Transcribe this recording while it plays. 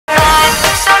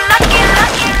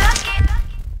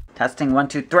Testing 1,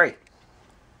 2, 3.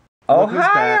 Oh, hi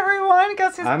back. Everyone!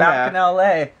 Guess who's back in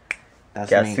LA?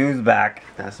 Guess who's back?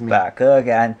 That's me. Back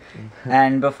again.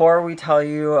 And before we tell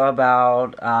you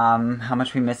about how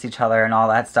much we miss each other and all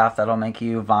that stuff that'll make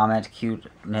you vomit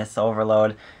cuteness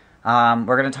overload,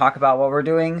 we're going to talk about what we're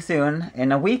doing soon,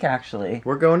 in a week actually.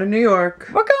 We're going to New York.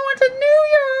 We're going to New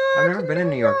York! I've never been in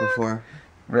New York before.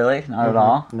 Really? Not at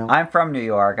all? No. I'm from New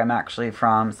York. I'm actually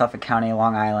from Suffolk County,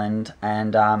 Long Island.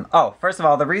 And, oh, first of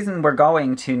all, the reason we're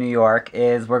going to New York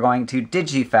is we're going to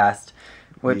DigiFest,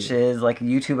 which is like a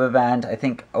YouTube event. I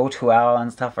think O2L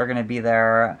and stuff are going to be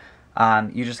there.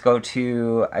 You just go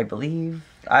to, I believe,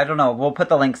 I don't know, we'll put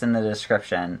the links in the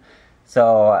description.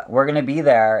 So, we're going to be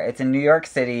there. It's in New York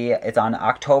City. It's on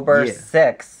October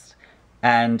 6th.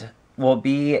 And we'll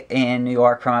be in New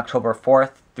York from October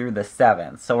 4th through the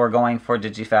 7th. So we're going for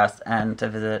DigiFest and to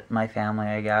visit my family,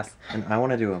 I guess. And I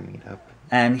want to do a meetup.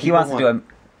 And he wants to do a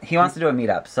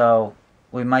meetup. So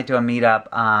we might do a meetup.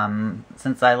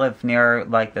 Since I live near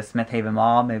like the Smith Haven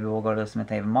Mall, maybe we'll go to the Smith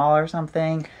Haven Mall or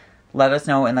something. Let us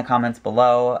know in the comments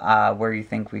below where you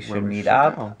think we should meet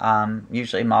up.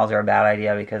 Usually malls are a bad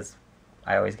idea because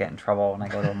I always get in trouble when I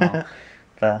go to a mall.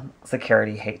 The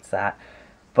security hates that.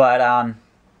 But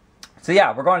so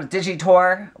yeah, we're going to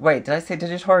DigiTour. Wait, did I say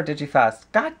DigiTour or DigiFest?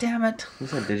 God damn it. You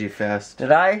said DigiFest.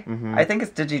 Did I? I think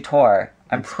it's DigiTour.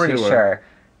 I'm pretty sure.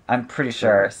 I'm pretty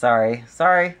sure. Sorry.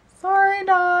 Sorry,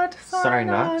 not. Sorry,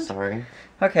 not. Sorry.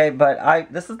 Okay,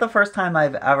 but this is the first time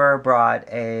I've ever brought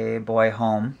a boy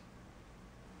home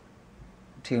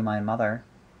to my mother.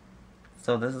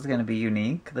 So this is going to be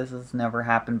unique. This has never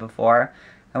happened before.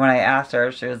 And when I asked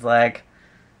her, she was like,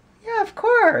 yeah, of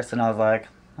course. And I was like,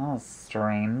 oh,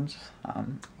 strange.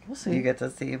 We'll see. You get to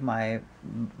see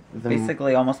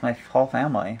basically almost my whole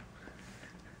family.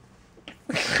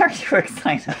 Are you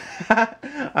excited?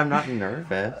 I'm not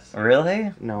nervous.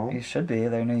 Really? No. You should be.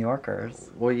 They're New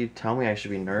Yorkers. Well, you tell me I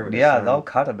should be nervous. Yeah, they'll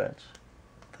cut a bitch.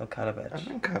 They'll cut a bitch. I've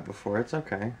been cut before. It's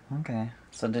okay. Okay.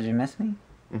 So did you miss me?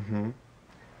 I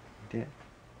did.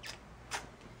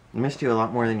 I missed you a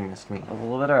lot more than you missed me. A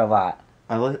little bit or a lot?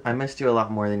 I missed you a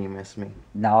lot more than you missed me.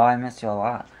 No, I missed you a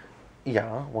lot.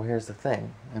 Yeah, well here's the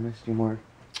thing. I missed you more.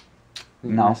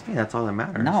 You No. missed me, that's all that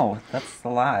matters. No, that's a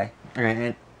lie.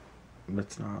 Okay,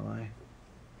 it's not a lie.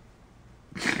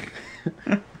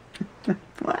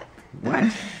 What?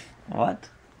 What? What?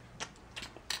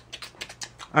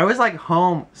 I was like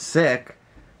homesick,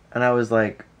 and I was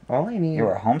like, all I need... You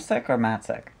were homesick or mat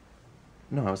sick?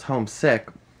 No, I was homesick.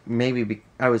 Maybe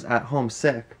I was at home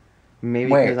sick. Maybe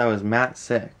because I was mat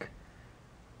sick.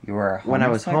 You were homesick? When I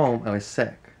was home, I was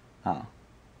sick. Oh.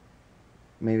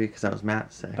 Maybe because I was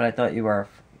mat sick. But I thought you were...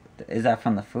 Is that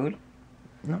from the food?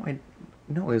 No, it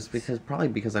was probably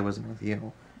because I wasn't with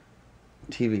you.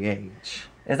 TVH.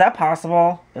 Is that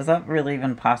possible? Is that really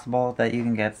even possible that you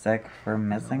can get sick for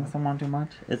missing someone too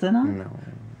much? Is it not? No.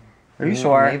 Are you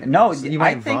sure? Maybe, no, you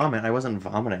might vomit. I wasn't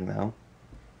vomiting though.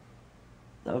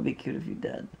 That would be cute if you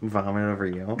did. Vomit over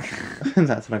you?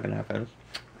 That's not gonna happen.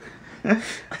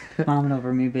 Vomit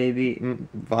over me, baby.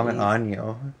 Vomit on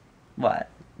you. What?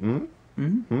 You're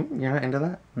not into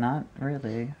that? Not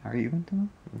really. Are you into that?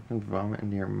 You can vomit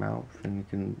into your mouth and you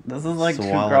can This is like 2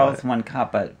 swallow girls, it. 1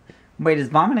 cup, but... Wait, is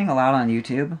vomiting allowed on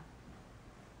YouTube?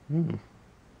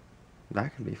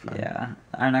 That could be fun. Yeah.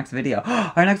 Our next video.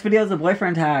 Our next video is a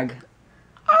boyfriend tag.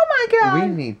 Oh my god! We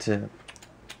need to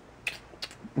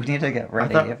get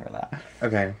ready for that.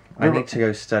 Okay. I need to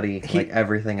go study like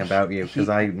everything about you because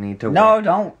I need to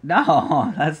No,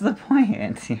 that's the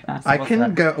point. I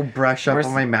can go brush up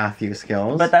on my Matthew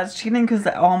skills. But that's cheating because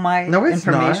all my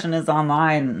information is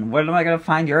online. Where am I going to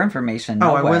find your information?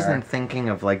 Nowhere. Oh, I wasn't thinking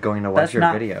of like going to watch your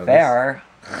videos. Fair.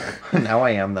 Now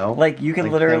I am though. Like you can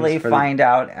literally find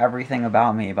out everything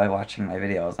about me by watching my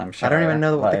videos, I'm sure. I don't even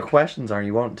know what the questions are.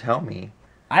 You won't tell me.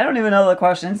 I don't even know the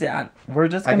questions yet. We're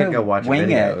just gonna go watch wing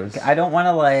videos. it. I don't want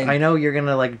to like... I know you're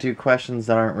gonna like do questions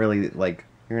that aren't really like...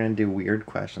 You're gonna do weird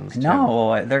questions too.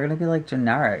 No, they're gonna be like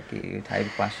generic-y type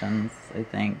questions, I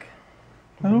think.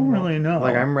 I don't really know.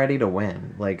 Like I'm ready to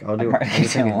win. Like I'll do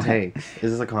anything it takes.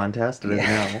 Is this a contest? It is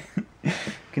now.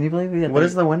 Can you believe we had... What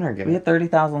does the winner get? We had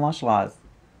 30,000 Lush Laws.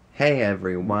 Hey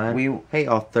everyone. Hey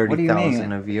all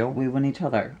 30,000 of you. We win each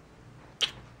other.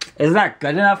 Is that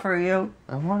good enough for you?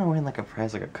 I want to win like a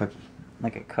prize, like a cookie.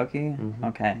 Like a cookie?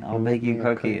 Okay, I'll bake you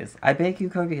cookies. I bake you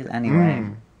cookies anyway.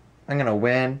 I'm gonna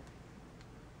win.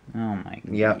 Oh my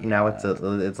god. Yep. Now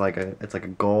it's like a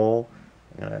goal.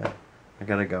 I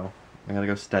gotta go. I gotta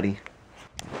go study.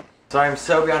 So I'm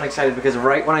so beyond excited because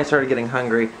right when I started getting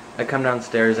hungry, I come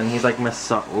downstairs and he's like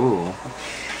ooh.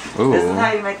 Ooh. This is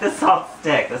how you make the salt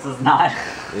stick. This is not.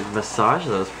 You massage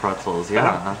those pretzels,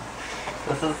 yeah.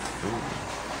 This is.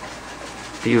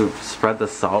 Do you spread the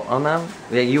salt on them?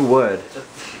 Yeah, you would.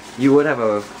 You would have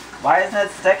a. Why isn't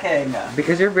it sticking?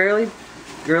 Because you're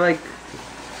like.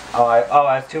 Oh,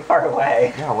 I was too far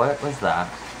away. Yeah, what was that?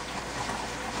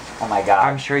 Oh my god.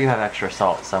 I'm sure you have extra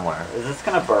salt somewhere. Is this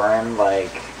gonna burn,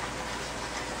 like...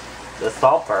 Does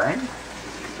salt burn?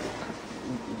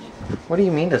 What do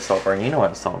you mean does salt burn? You know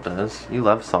what salt is. You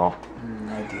love salt.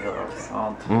 I do love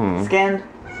salt. Mm. Skin,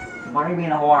 why are you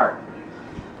being a whore?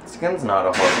 Skin's not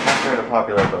a whore, contrary to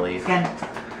popular belief. Skin.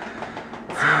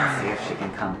 Let's see if she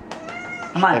can come.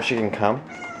 Come on. If she can come?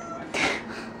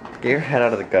 Get your head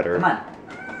out of the gutter. Come on.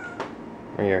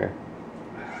 Or your...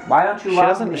 Why don't you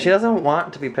love me? She doesn't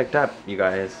want to be picked up, you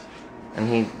guys. And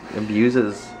he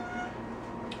abuses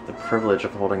the privilege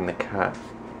of holding the cat.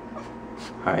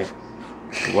 Hi.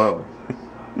 Whoa.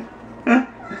 Okay.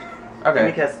 Give me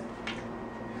a kiss.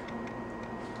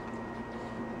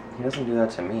 He doesn't do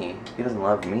that to me. He doesn't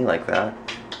love me like that.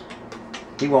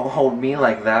 He won't hold me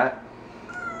like that.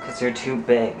 Because you're too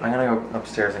big. I'm gonna go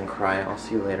upstairs and cry. I'll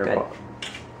see you later. Good.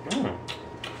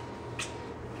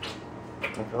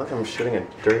 I feel like I'm shooting a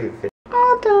dirty video.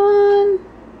 All done.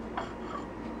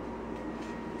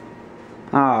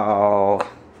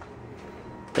 Oh.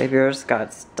 Baby, yours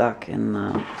got stuck in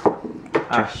the...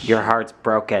 your heart's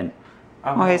broken.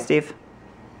 Oh, hey, Steve.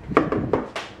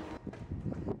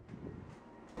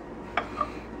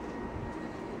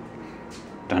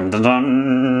 Dun dun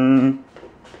dun.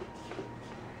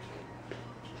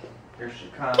 Here she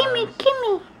comes.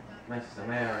 Gimme. Miss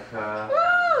America.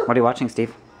 What are you watching,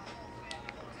 Steve?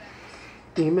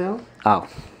 Email? Oh.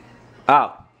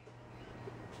 Oh.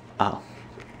 Oh.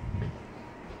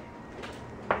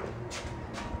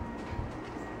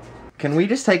 Can we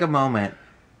just take a moment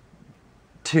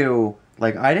to,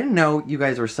 like, I didn't know you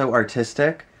guys were so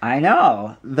artistic. I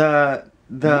know.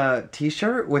 The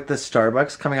t-shirt with the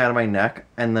Starbucks coming out of my neck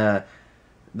and the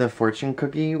fortune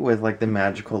cookie with, like, the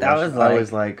magical That lush. was like, I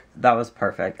was like, that was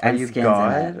perfect. are And you skins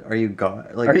God? in it. Are you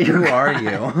God? Like, Are you who God? are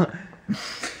you?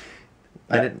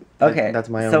 I didn't. Okay, That's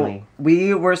my so only.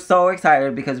 we were so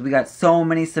excited because we got so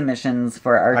many submissions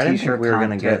for our I didn't t-shirt think we were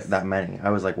gonna get contest. that many.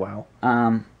 I was like, wow.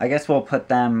 I guess we'll put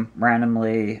them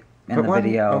randomly in Put the one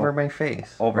video over my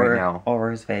face over right now. over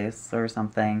his face or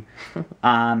something.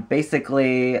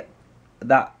 Basically,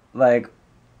 that like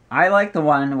I like the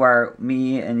one where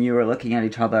me and you were looking at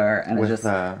each other and With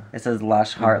it says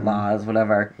Lush Heart Laws,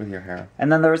 whatever. with your hair. And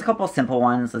then there was a couple simple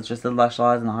ones that just said Lush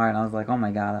Laws in the heart, and I was like, oh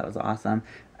my god, that was awesome.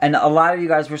 And a lot of you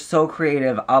guys were so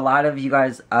creative. A lot of you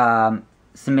guys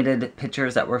submitted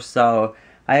pictures that were so...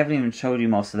 I haven't even showed you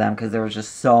most of them because there was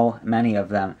just so many of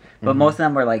them. But most of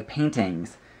them were like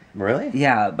paintings. Really?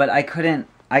 Yeah, but I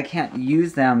can't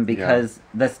use them because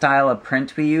the style of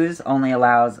print we use only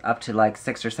allows up to like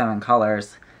 6 or 7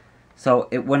 colors. So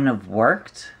it wouldn't have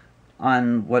worked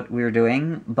on what we were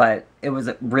doing, but it was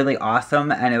really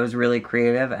awesome and it was really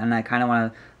creative, and I kind of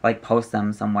want to like post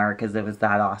them somewhere because it was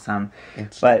that awesome.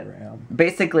 But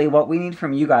basically what we need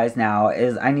from you guys now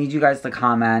is I need you guys to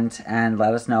comment and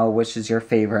let us know which is your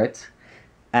favorite,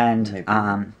 and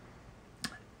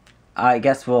I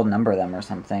guess we'll number them or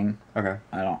something. Okay.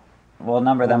 We'll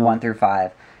number them 1 through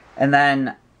 5, and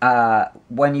then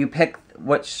when you pick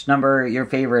which number your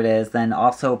favorite is, then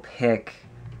also pick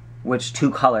which 2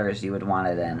 colors you would want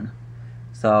it in.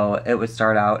 So it would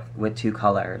start out with 2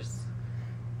 colors.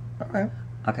 Okay.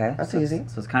 Okay. That's so easy.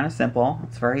 So it's kind of simple.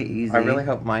 It's very easy. I really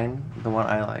hope mine, the one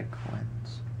I like,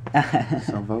 wins.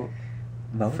 So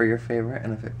vote for your favorite,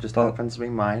 and if it just happens to be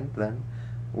mine, then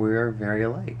we're very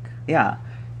alike. Yeah.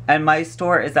 And my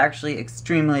store is actually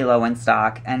extremely low in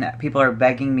stock, and people are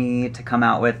begging me to come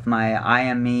out with my I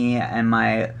Am Me and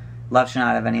my Love Should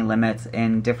Not Have Any Limits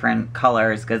in different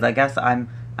colors, because I guess I'm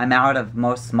out of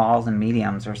most smalls and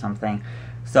mediums or something.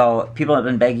 So people have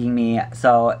been begging me.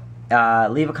 So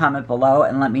leave a comment below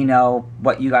and let me know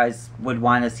what you guys would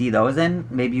want to see those in.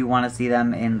 Maybe you want to see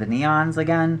them in the neons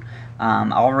again.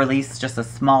 I'll release just a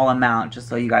small amount just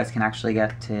so you guys can actually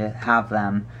get to have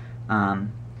them.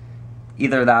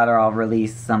 Either that or I'll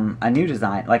release a new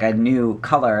design, like a new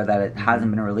color that it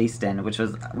hasn't been released in, which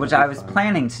I was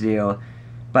planning to do.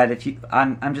 But if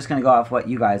I'm just gonna go off what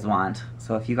you guys want.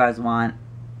 So if you guys want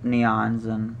neons,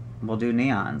 then we'll do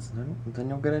neons. Then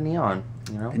you'll get a neon,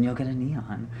 you know? Then you'll get a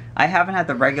neon. I haven't had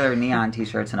the regular neon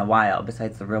t-shirts in a while,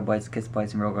 besides the Real Boys Kiss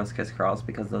Boys and Real Girls Kiss Girls,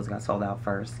 because those got sold out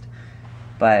first.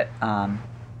 But,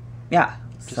 yeah.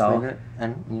 Just leave it,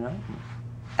 and, you know?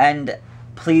 And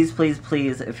please, please,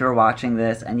 please, if you're watching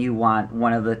this and you want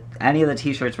any of the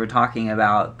t-shirts we're talking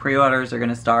about, pre-orders are going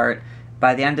to start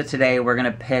by the end of today, we're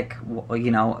gonna pick,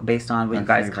 you know, based on what you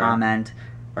guys comment.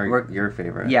 Or your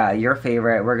favorite. Yeah, your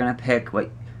favorite. We're gonna pick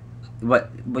what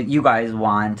you guys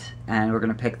want, and we're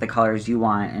gonna pick the colors you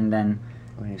want, and then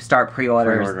start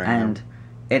pre-orders. And them.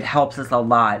 It helps us a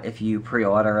lot if you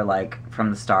pre-order like from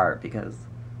the start, because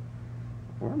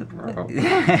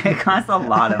it costs a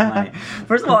lot of money.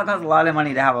 First of all, it costs a lot of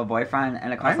money to have a boyfriend,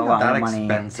 and it costs a lot of money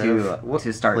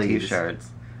to start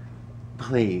t-shirts.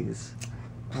 Please.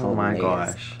 Oh my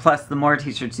gosh. Plus, the more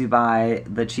t-shirts you buy,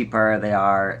 the cheaper they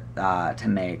are to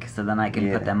make. So then I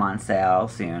can put them on sale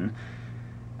soon.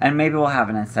 And maybe we'll have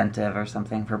an incentive or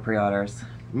something for pre-orders.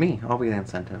 I'll be the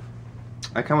incentive.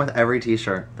 I come with every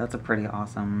t-shirt. That's a pretty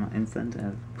awesome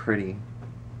incentive. Pretty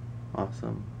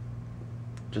awesome.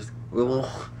 Just, all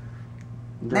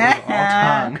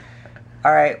tongue.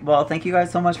 Alright, well, thank you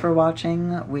guys so much for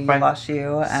watching. We lush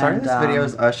you. Starting this video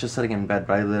is us just sitting in bed,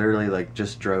 but I literally, like,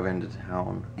 just drove into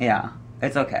town. Yeah,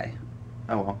 it's okay.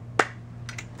 Oh, well.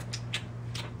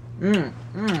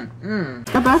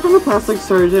 Got back from the plastic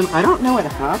surgeon. I don't know what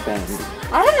happened.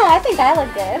 I don't know, I think I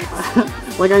look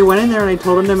good. Like, I went in there and I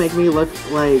told him to make me look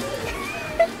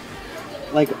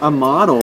like a model.